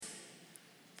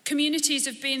Communities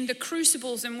have been the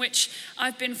crucibles in which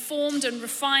I've been formed and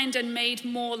refined and made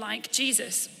more like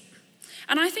Jesus.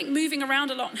 And I think moving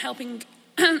around a lot and helping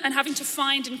and having to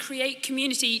find and create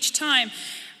community each time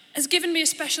has given me a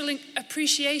special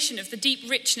appreciation of the deep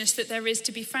richness that there is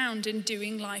to be found in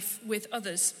doing life with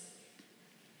others.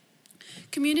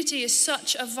 Community is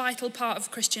such a vital part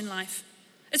of Christian life.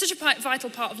 It's such a vital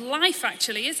part of life,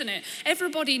 actually, isn't it?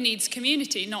 Everybody needs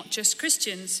community, not just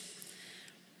Christians.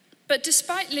 But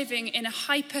despite living in a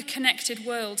hyper-connected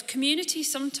world, community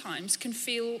sometimes can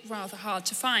feel rather hard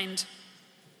to find.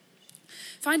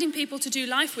 Finding people to do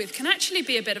life with can actually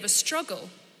be a bit of a struggle.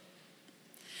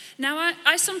 Now,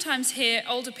 I sometimes hear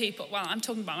older people, well, I'm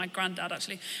talking about my granddad,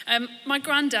 actually. My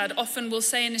granddad often will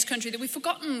say in this country that we've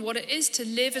forgotten what it is to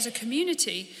live as a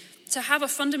community, to have a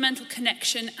fundamental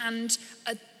connection and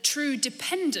a true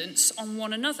dependence on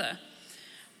one another.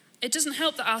 It doesn't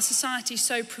help that our society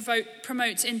so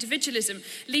promotes individualism,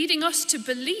 leading us to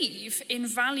believe in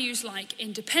values like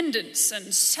independence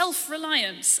and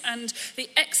self-reliance and the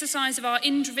exercise of our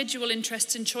individual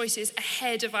interests and choices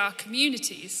ahead of our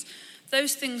communities.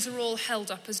 Those things are all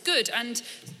held up as good, and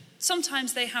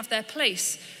sometimes they have their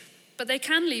place, but they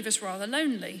can leave us rather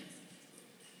lonely.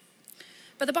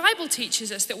 But the Bible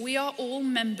teaches us that we are all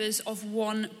members of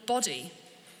one body,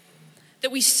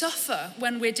 that we suffer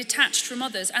when we're detached from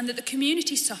others, and that the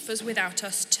community suffers without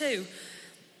us too.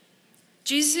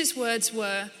 Jesus' words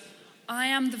were, "I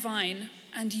am the vine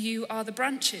and you are the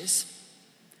branches."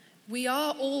 We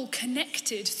are all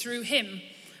connected through him,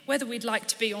 whether we'd like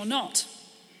to be or not.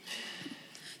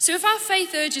 So if our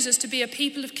faith urges us to be a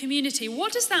people of community,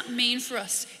 what does that mean for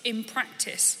us in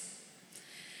practice?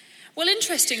 Well,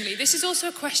 interestingly, this is also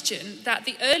a question that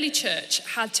the early church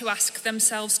had to ask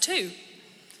themselves too.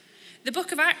 The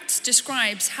book of Acts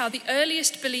describes how the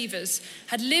earliest believers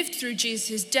had lived through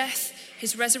Jesus' death,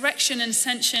 his resurrection and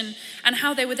ascension, and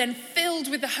how they were then filled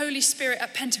with the Holy Spirit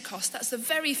at Pentecost. That's the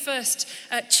very first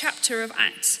chapter of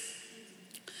Acts.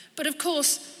 But of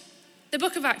course, the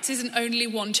book of Acts isn't only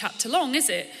one chapter long, is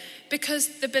it?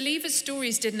 Because the believers'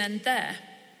 stories didn't end there.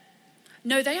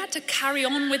 No, they had to carry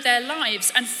on with their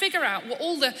lives and figure out what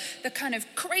all the kind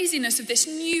of craziness of this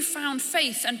newfound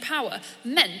faith and power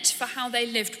meant for how they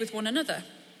lived with one another.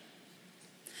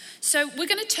 So we're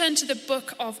going to turn to the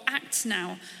book of Acts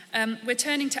now. We're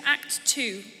turning to Acts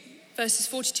 2, verses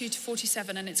 42 to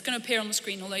 47, and it's going to appear on the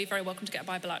screen, although you're very welcome to get a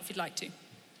Bible out if you'd like to.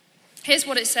 Here's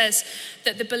what it says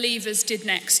that the believers did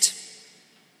next.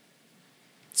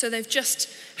 So they've just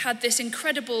had this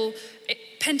incredible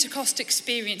Pentecost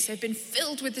experience. They've been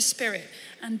filled with the Spirit.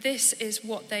 And this is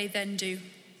what they then do.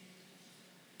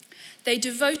 They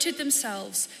devoted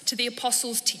themselves to the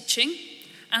apostles' teaching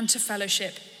and to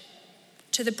fellowship,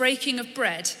 to the breaking of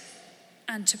bread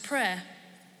and to prayer.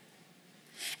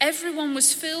 Everyone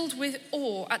was filled with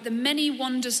awe at the many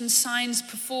wonders and signs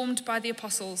performed by the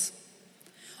apostles.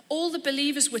 All the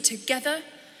believers were together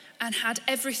and had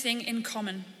everything in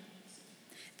common.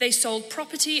 They sold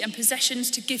property and possessions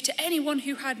to give to anyone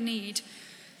who had need.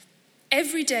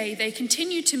 Every day they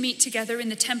continued to meet together in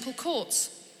the temple courts.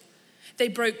 They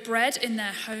broke bread in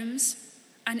their homes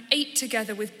and ate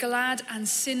together with glad and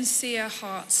sincere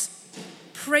hearts,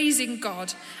 praising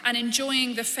God and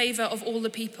enjoying the favor of all the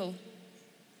people.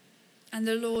 And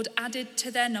the Lord added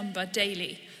to their number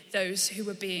daily those who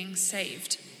were being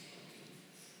saved.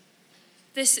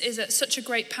 This is such a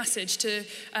great passage to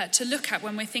look at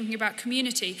when we're thinking about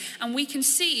community. And we can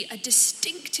see a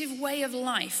distinctive way of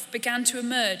life began to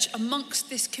emerge amongst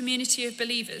this community of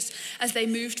believers as they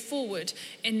moved forward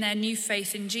in their new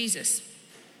faith in Jesus.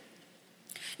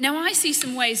 Now, I see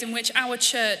some ways in which our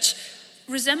church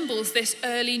resembles this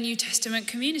early New Testament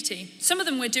community. Some of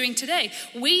them we're doing today.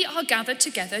 We are gathered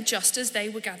together just as they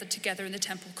were gathered together in the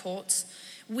temple courts.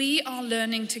 We are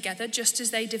learning together just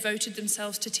as they devoted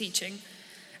themselves to teaching.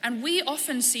 And we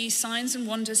often see signs and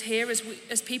wonders here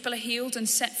as people are healed and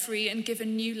set free and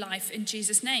given new life in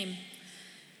Jesus' name.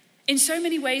 In so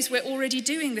many ways, we're already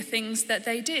doing the things that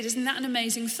they did. Isn't that an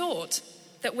amazing thought?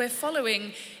 That we're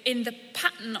following in the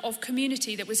pattern of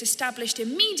community that was established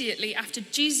immediately after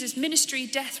Jesus' ministry,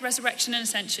 death, resurrection, and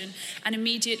ascension, and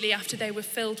immediately after they were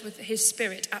filled with his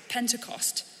Spirit at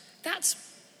Pentecost. That's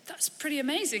pretty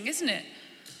amazing, isn't it?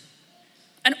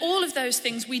 And all of those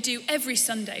things we do every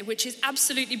Sunday, which is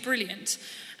absolutely brilliant,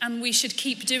 and we should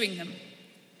keep doing them.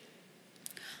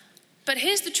 But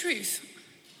here's the truth.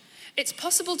 It's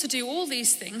possible to do all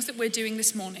these things that we're doing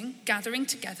this morning, gathering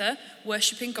together,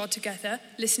 worshipping God together,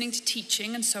 listening to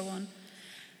teaching and so on,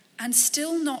 and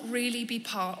still not really be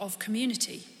part of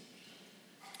community.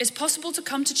 It's possible to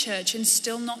come to church and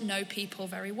still not know people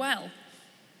very well.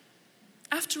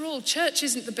 After all, church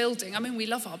isn't the building. I mean, we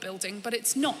love our building, but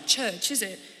it's not church, is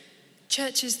it?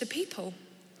 Church is the people.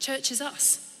 Church is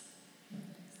us.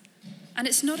 And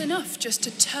it's not enough just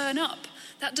to turn up.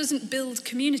 That doesn't build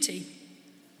community.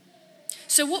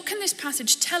 So what can this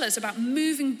passage tell us about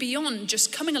moving beyond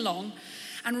just coming along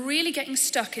and really getting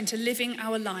stuck into living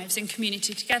our lives in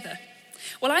community together?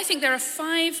 Well, I think there are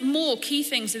 5 more key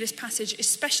things that this passage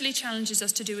especially challenges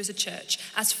us to do as a church,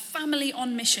 as family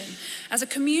on mission, as a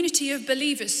community of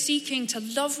believers seeking to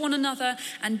love one another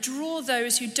and draw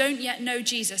those who don't yet know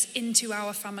Jesus into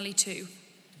our family too.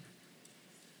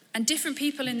 And different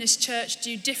people in this church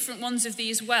do different ones of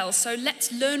these well. So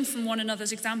let's learn from one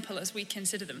another's example as we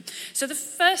consider them. So the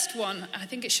first one, I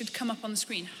think it should come up on the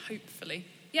screen, hopefully.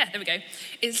 Yeah, there we go,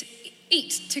 is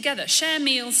eat together, share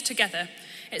meals together.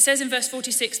 It says in verse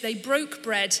 46, they broke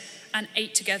bread and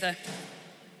ate together.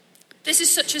 This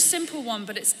is such a simple one,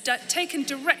 but it's taken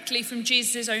directly from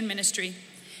Jesus' own ministry.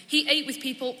 He ate with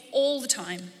people all the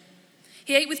time.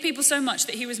 He ate with people so much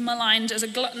that he was maligned as a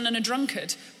glutton and a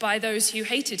drunkard by those who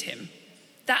hated him.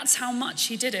 That's how much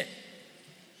he did it.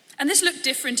 And this looked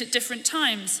different at different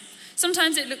times.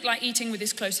 Sometimes it looked like eating with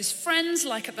his closest friends,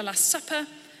 like at the Last Supper.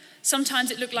 Sometimes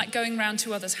it looked like going round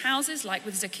to others' houses, like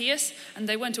with Zacchaeus, and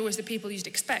they weren't always the people you'd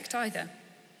expect either.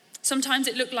 Sometimes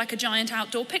it looked like a giant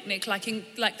outdoor picnic, like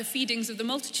the feedings of the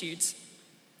multitudes.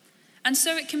 And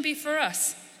so it can be for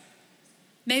us.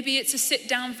 Maybe it's a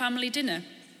sit-down family dinner.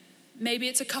 Maybe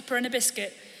it's a cuppa and a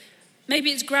biscuit. Maybe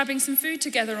it's grabbing some food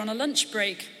together on a lunch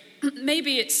break.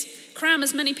 Maybe it's cram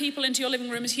as many people into your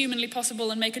living room as humanly possible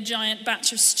and make a giant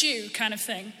batch of stew kind of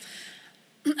thing.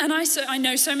 And I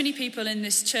know so many people in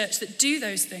this church that do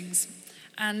those things.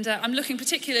 And I'm looking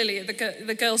particularly at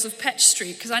the girls of Petch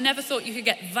Street, because I never thought you could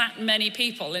get that many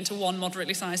people into one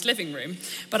moderately sized living room.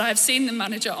 But I have seen them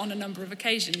manage it on a number of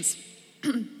occasions.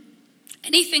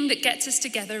 Anything that gets us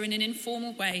together in an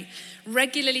informal way,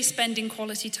 regularly spending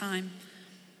quality time.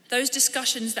 Those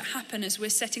discussions that happen as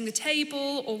we're setting the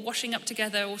table or washing up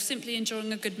together or simply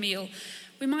enjoying a good meal,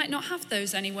 we might not have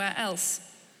those anywhere else.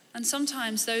 And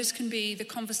sometimes those can be the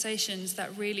conversations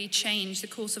that really change the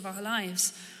course of our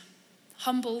lives.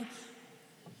 Humble,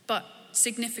 but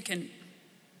significant.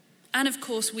 And of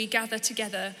course, we gather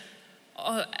together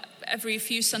every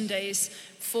few Sundays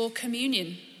for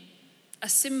communion, a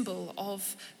symbol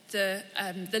of the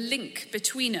link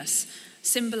between us,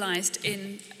 symbolized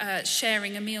in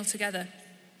sharing a meal together.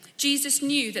 Jesus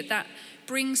knew that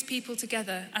brings people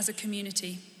together as a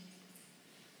community,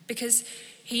 because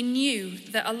he knew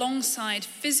that alongside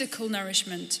physical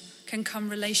nourishment can come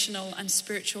relational and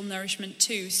spiritual nourishment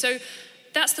too. So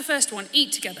that's the first one,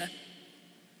 eat together.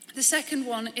 The second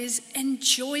one is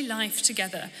enjoy life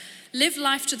together. Live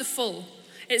life to the full.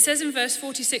 It says in verse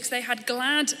 46, they had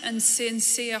glad and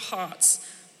sincere hearts.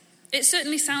 It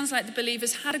certainly sounds like the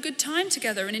believers had a good time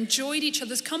together and enjoyed each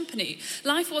other's company.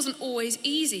 Life wasn't always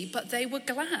easy, but they were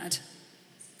glad.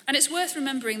 And it's worth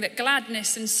remembering that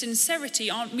gladness and sincerity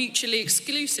aren't mutually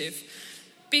exclusive.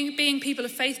 Being people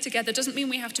of faith together doesn't mean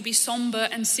we have to be somber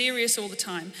and serious all the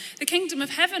time. The kingdom of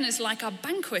heaven is like a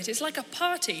banquet. It's like a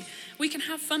party. We can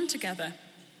have fun together.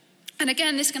 And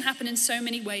again, this can happen in so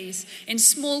many ways. In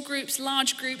small groups,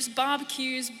 large groups,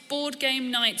 barbecues, board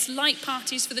game nights, light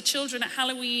parties for the children at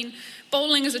Halloween,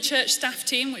 bowling as a church staff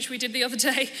team, which we did the other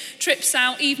day, trips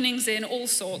out, evenings in, all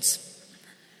sorts.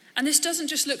 And this doesn't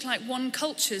just look like one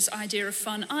culture's idea of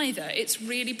fun either. It's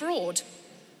really broad.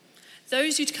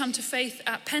 Those who'd come to faith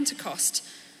at Pentecost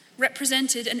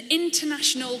represented an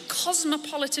international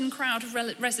cosmopolitan crowd of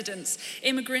residents,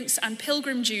 immigrants and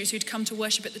pilgrim Jews who'd come to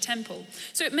worship at the temple.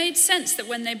 So it made sense that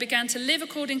when they began to live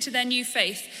according to their new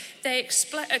faith, they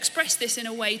expressed this in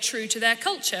a way true to their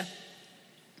culture.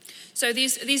 So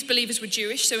these believers were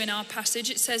Jewish, so in our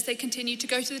passage it says they continued to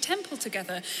go to the temple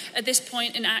together. At this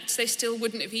point in Acts, they still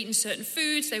wouldn't have eaten certain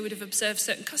foods, they would have observed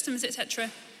certain customs, etc.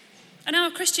 And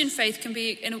our Christian faith can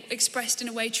be expressed in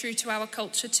a way true to our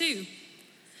culture too.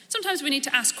 Sometimes we need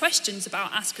to ask questions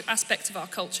about aspects of our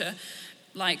culture,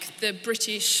 like the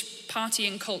British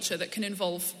partying culture that can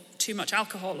involve too much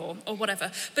alcohol or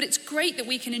whatever. But it's great that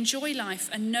we can enjoy life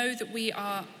and know that we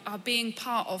are being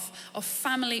part of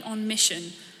family on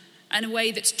mission in a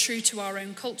way that's true to our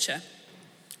own culture.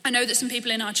 I know that some people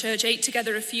in our church ate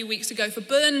together a few weeks ago for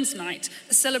Burns Night,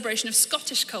 a celebration of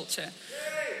Scottish culture.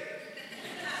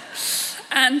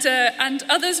 And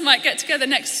others might get together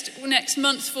next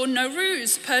month for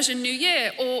Nowruz, Persian New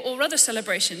Year, or other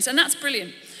celebrations, and that's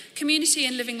brilliant. Community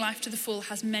and living life to the full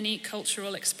has many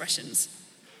cultural expressions.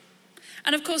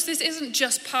 And of course, this isn't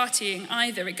just partying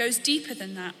either. It goes deeper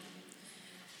than that.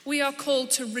 We are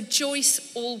called to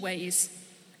rejoice always,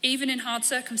 even in hard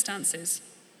circumstances.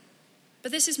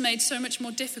 But this is made so much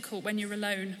more difficult when you're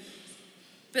alone,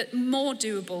 but more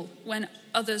doable when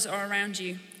others are around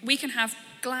you. We can have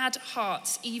glad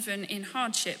hearts even in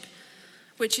hardship,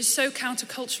 which is so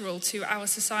countercultural to our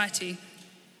society.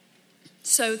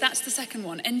 So that's the second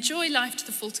one. Enjoy life to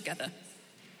the full together.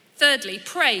 Thirdly,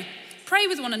 pray. Pray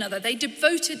with one another. They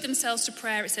devoted themselves to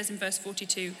prayer, it says in verse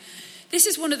 42. This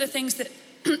is one of the things that,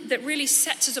 that really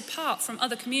sets us apart from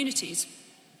other communities.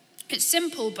 It's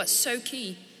simple, but so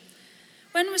key.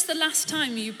 When was the last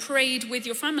time you prayed with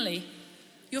your family,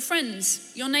 your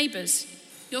friends, your neighbours,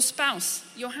 your spouse,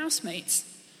 your housemates?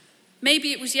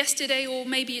 Maybe it was yesterday, or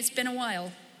maybe it's been a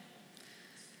while.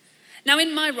 Now,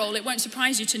 in my role, it won't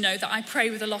surprise you to know that I pray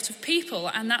with a lot of people,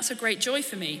 and that's a great joy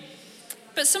for me.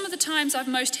 But some of the times I've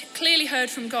most clearly heard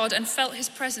from God and felt his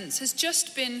presence has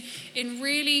just been in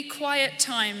really quiet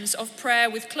times of prayer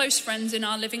with close friends in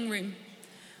our living room.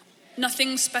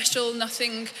 Nothing special,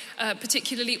 nothing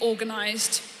particularly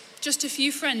organised, just a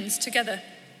few friends together.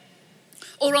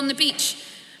 Or on the beach,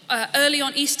 early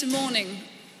on Easter morning,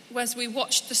 as we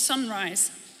watched the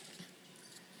sunrise.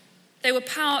 There were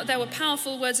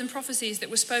powerful words and prophecies that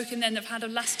were spoken then that have had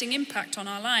a lasting impact on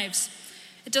our lives.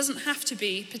 It doesn't have to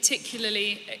be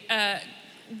particularly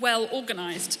well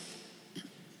organised.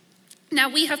 Now,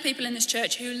 we have people in this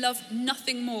church who love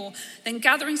nothing more than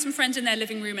gathering some friends in their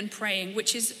living room and praying,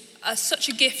 which is such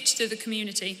a gift to the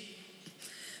community.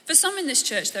 For some in this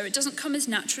church, though, it doesn't come as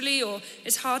naturally, or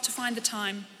it's hard to find the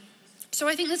time. So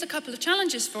I think there's a couple of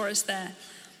challenges for us there.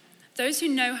 Those who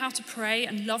know how to pray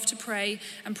and love to pray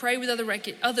and pray with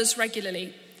others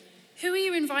regularly, who are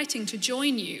you inviting to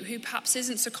join you who perhaps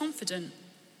isn't so confident?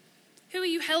 Who are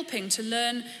you helping to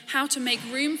learn how to make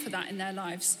room for that in their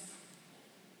lives?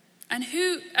 And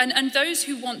those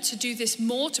who want to do this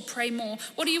more, to pray more,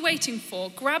 what are you waiting for?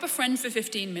 Grab a friend for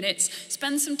 15 minutes,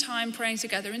 spend some time praying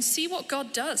together and see what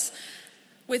God does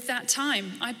with that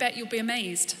time. I bet you'll be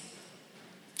amazed.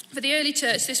 For the early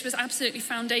church, this was absolutely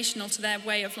foundational to their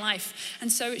way of life,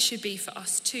 and so it should be for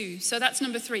us too. So that's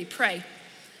number 3, pray.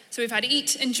 So we've had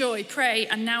eat, enjoy, pray,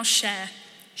 and now share.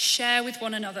 Share with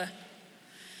one another.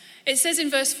 It says in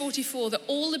verse 44 that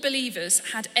all the believers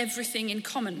had everything in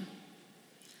common.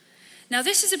 Now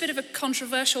this is a bit of a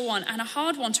controversial one and a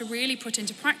hard one to really put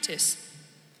into practice.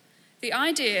 The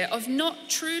idea of not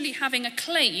truly having a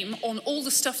claim on all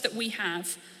the stuff that we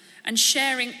have and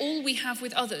sharing all we have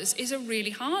with others is a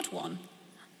really hard one.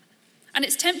 And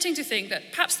it's tempting to think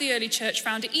that perhaps the early church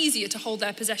found it easier to hold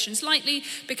their possessions lightly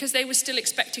because they were still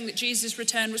expecting that Jesus'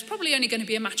 return was probably only going to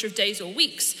be a matter of days or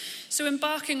weeks. So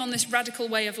embarking on this radical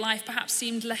way of life perhaps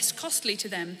seemed less costly to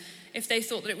them if they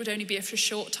thought that it would only be for a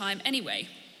short time anyway.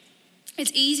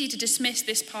 It's easy to dismiss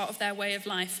this part of their way of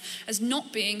life as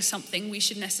not being something we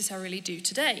should necessarily do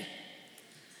today.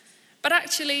 But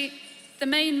actually, the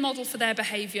main model for their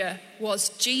behaviour was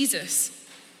Jesus.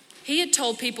 He had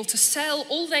told people to sell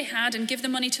all they had and give the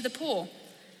money to the poor.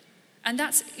 And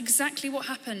that's exactly what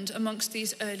happened amongst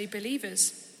these early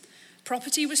believers.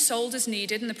 Property was sold as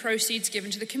needed and the proceeds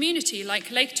given to the community,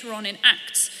 like later on in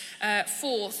Acts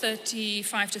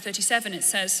 4:35-37 it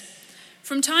says,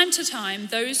 "From time to time,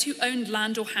 those who owned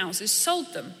land or houses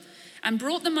sold them and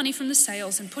brought the money from the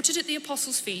sales and put it at the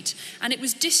apostles' feet, and it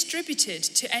was distributed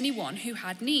to anyone who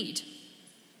had need.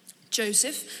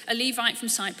 Joseph, a Levite from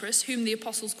Cyprus, whom the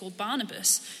apostles called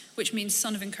Barnabas, which means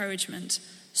son of encouragement,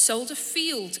 sold a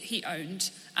field he owned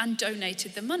and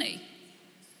donated the money."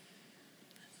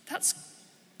 That's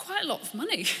quite a lot of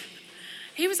money.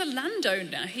 He was a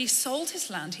landowner. He sold his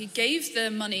land. He gave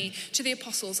the money to the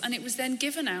apostles, and it was then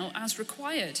given out as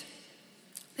required.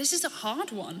 This is a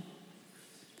hard one.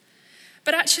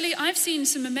 But actually, I've seen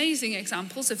some amazing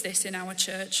examples of this in our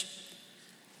church.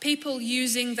 People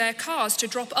using their cars to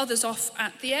drop others off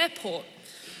at the airport,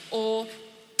 or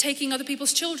taking other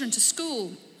people's children to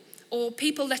school, or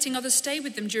people letting others stay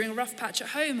with them during a rough patch at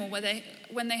home or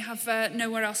when they have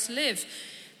nowhere else to live.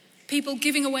 People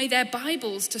giving away their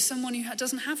Bibles to someone who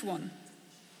doesn't have one.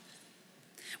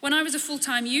 When I was a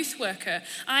full-time youth worker,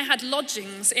 I had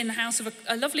lodgings in the house of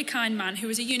a lovely kind man who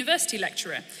was a university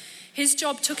lecturer. His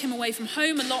job took him away from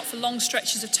home a lot for long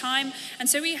stretches of time, and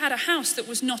so he had a house that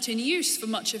was not in use for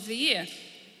much of the year.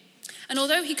 And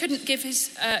although he couldn't give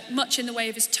much in the way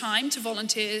of his time to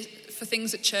volunteer for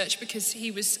things at church because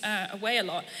he was away a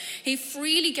lot, he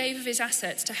freely gave of his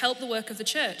assets to help the work of the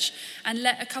church and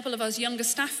let a couple of us younger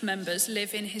staff members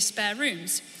live in his spare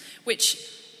rooms, which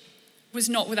was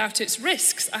not without its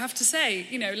risks, I have to say.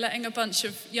 Letting a bunch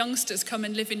of youngsters come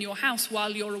and live in your house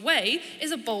while you're away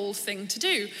is a bold thing to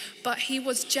do. But he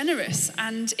was generous,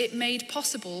 and it made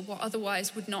possible what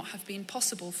otherwise would not have been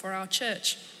possible for our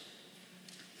church.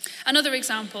 Another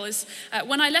example is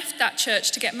when I left that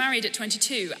church to get married at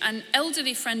 22, an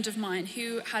elderly friend of mine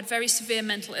who had very severe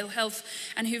mental ill health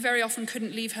and who very often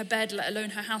couldn't leave her bed, let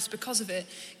alone her house, because of it,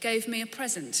 gave me a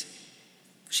present.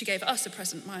 She gave us a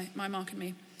present, my Mark and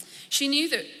me. She knew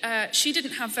that she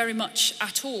didn't have very much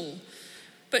at all,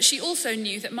 but she also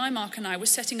knew that my Mark and I were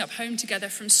setting up home together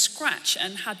from scratch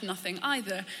and had nothing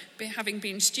either, having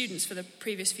been students for the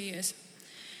previous few years.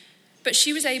 But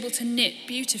she was able to knit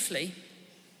beautifully.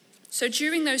 So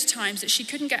during those times that she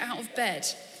couldn't get out of bed,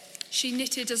 she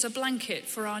knitted us a blanket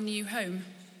for our new home.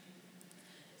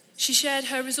 She shared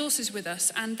her resources with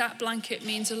us, and that blanket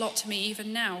means a lot to me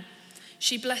even now.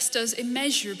 She blessed us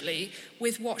immeasurably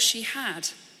with what she had.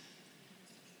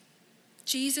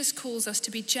 Jesus calls us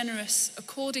to be generous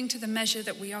according to the measure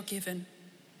that we are given.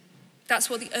 That's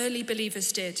what the early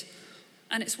believers did,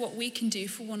 and it's what we can do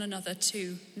for one another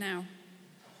too now.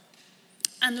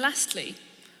 And lastly,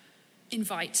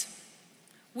 invite.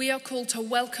 We are called to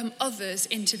welcome others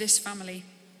into this family.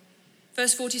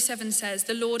 Verse 47 says,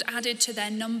 "The Lord added to their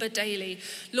number daily."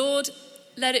 Lord,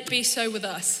 let it be so with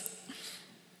us.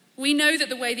 We know that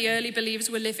the way the early believers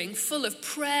were living, full of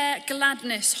prayer,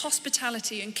 gladness,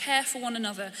 hospitality, and care for one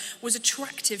another, was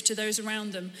attractive to those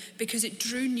around them because it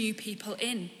drew new people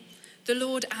in. The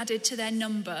Lord added to their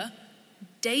number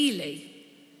daily.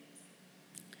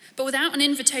 But without an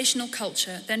invitational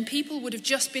culture, then people would have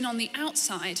just been on the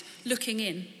outside looking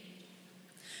in.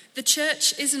 The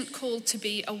church isn't called to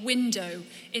be a window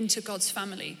into God's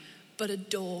family, but a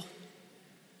door.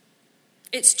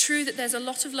 It's true that there's a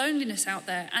lot of loneliness out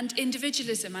there and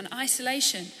individualism and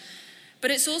isolation,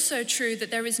 but it's also true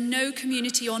that there is no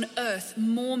community on earth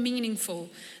more meaningful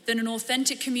than an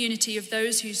authentic community of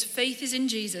those whose faith is in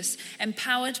Jesus,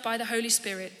 empowered by the Holy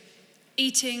Spirit,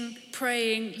 eating,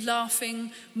 praying,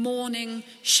 laughing, mourning,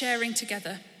 sharing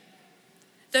together.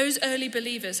 Those early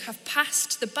believers have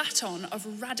passed the baton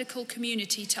of radical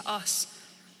community to us.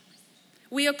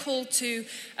 We are called to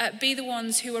be the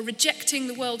ones who are rejecting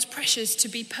the world's pressures to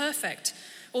be perfect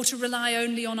or to rely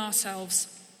only on ourselves,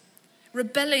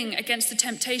 rebelling against the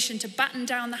temptation to batten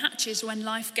down the hatches when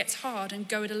life gets hard and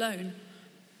go it alone,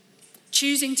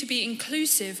 choosing to be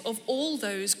inclusive of all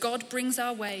those God brings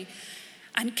our way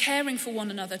and caring for one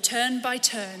another turn by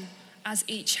turn as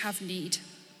each have need.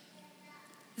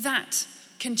 That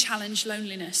can challenge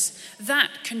loneliness.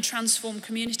 That can transform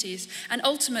communities. And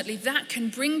ultimately, that can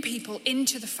bring people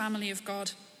into the family of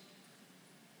God.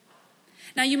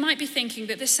 Now, you might be thinking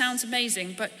that this sounds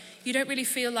amazing, but you don't really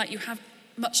feel like you have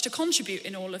much to contribute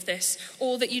in all of this,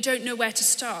 or that you don't know where to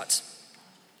start.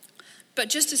 But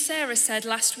just as Sarah said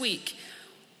last week,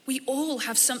 we all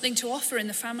have something to offer in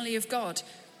the family of God,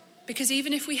 because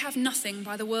even if we have nothing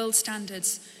by the world's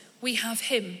standards, we have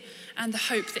him and the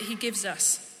hope that he gives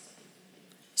us.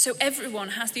 So everyone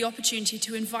has the opportunity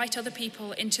to invite other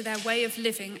people into their way of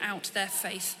living out their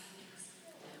faith.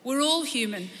 We're all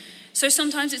human, so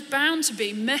sometimes it's bound to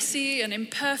be messy and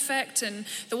imperfect, and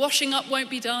the washing up won't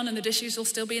be done and the dishes will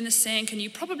still be in the sink, and you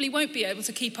probably won't be able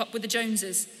to keep up with the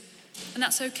Joneses. And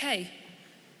that's okay.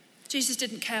 Jesus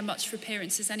didn't care much for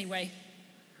appearances anyway.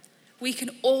 We can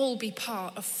all be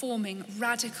part of forming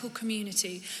radical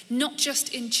community, not just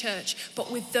in church,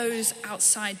 but with those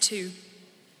outside too.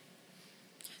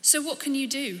 So what can you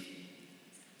do?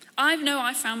 I know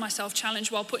I found myself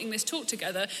challenged while putting this talk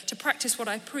together to practice what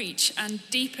I preach and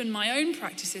deepen my own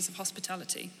practices of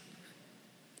hospitality.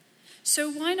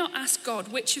 So why not ask God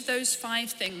which of those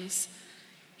 5 things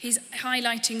he's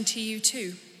highlighting to you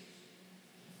too?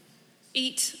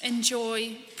 Eat,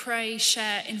 enjoy, pray,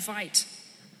 share, invite.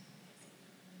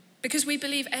 Because we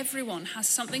believe everyone has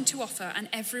something to offer and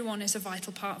everyone is a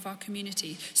vital part of our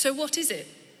community. So what is it?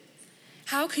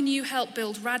 How can you help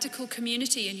build radical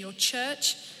community in your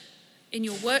church, in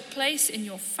your workplace, in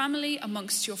your family,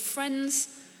 amongst your friends?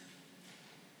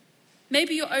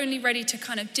 Maybe you're only ready to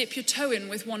kind of dip your toe in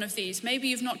with one of these. Maybe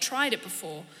you've not tried it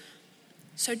before.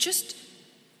 So just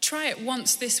try it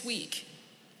once this week.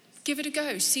 Give it a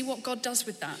go. See what God does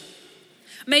with that.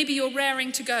 Maybe you're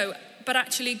raring to go, but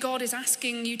actually God is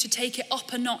asking you to take it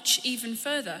up a notch even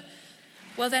further.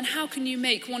 Well, then how can you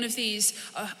make one of these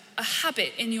a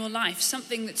habit in your life,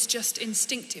 something that's just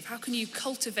instinctive? How can you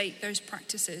cultivate those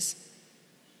practices?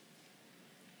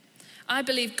 I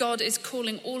believe God is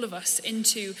calling all of us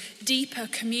into deeper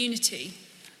community.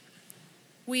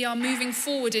 We are moving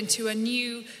forward into a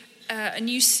new a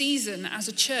new season as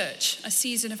a church, a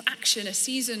season of action, a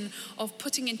season of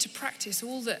putting into practice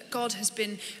all that God has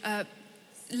been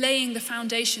laying the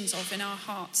foundations of in our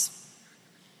hearts.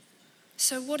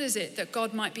 So what is it that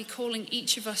God might be calling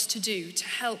each of us to do to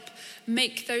help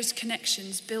make those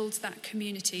connections, build that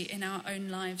community in our own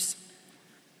lives?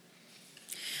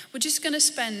 We're just going to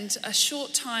spend a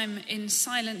short time in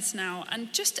silence now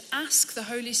and just ask the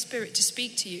Holy Spirit to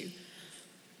speak to you.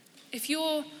 If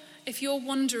you're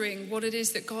wondering what it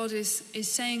is that God is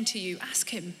saying to you, ask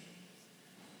him.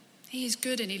 He is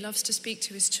good and he loves to speak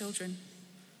to his children.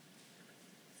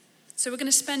 So we're going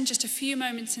to spend just a few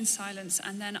moments in silence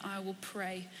and then I will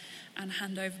pray and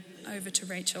hand over to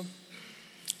Rachel.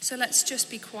 So let's just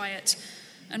be quiet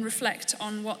and reflect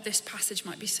on what this passage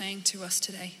might be saying to us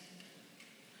today.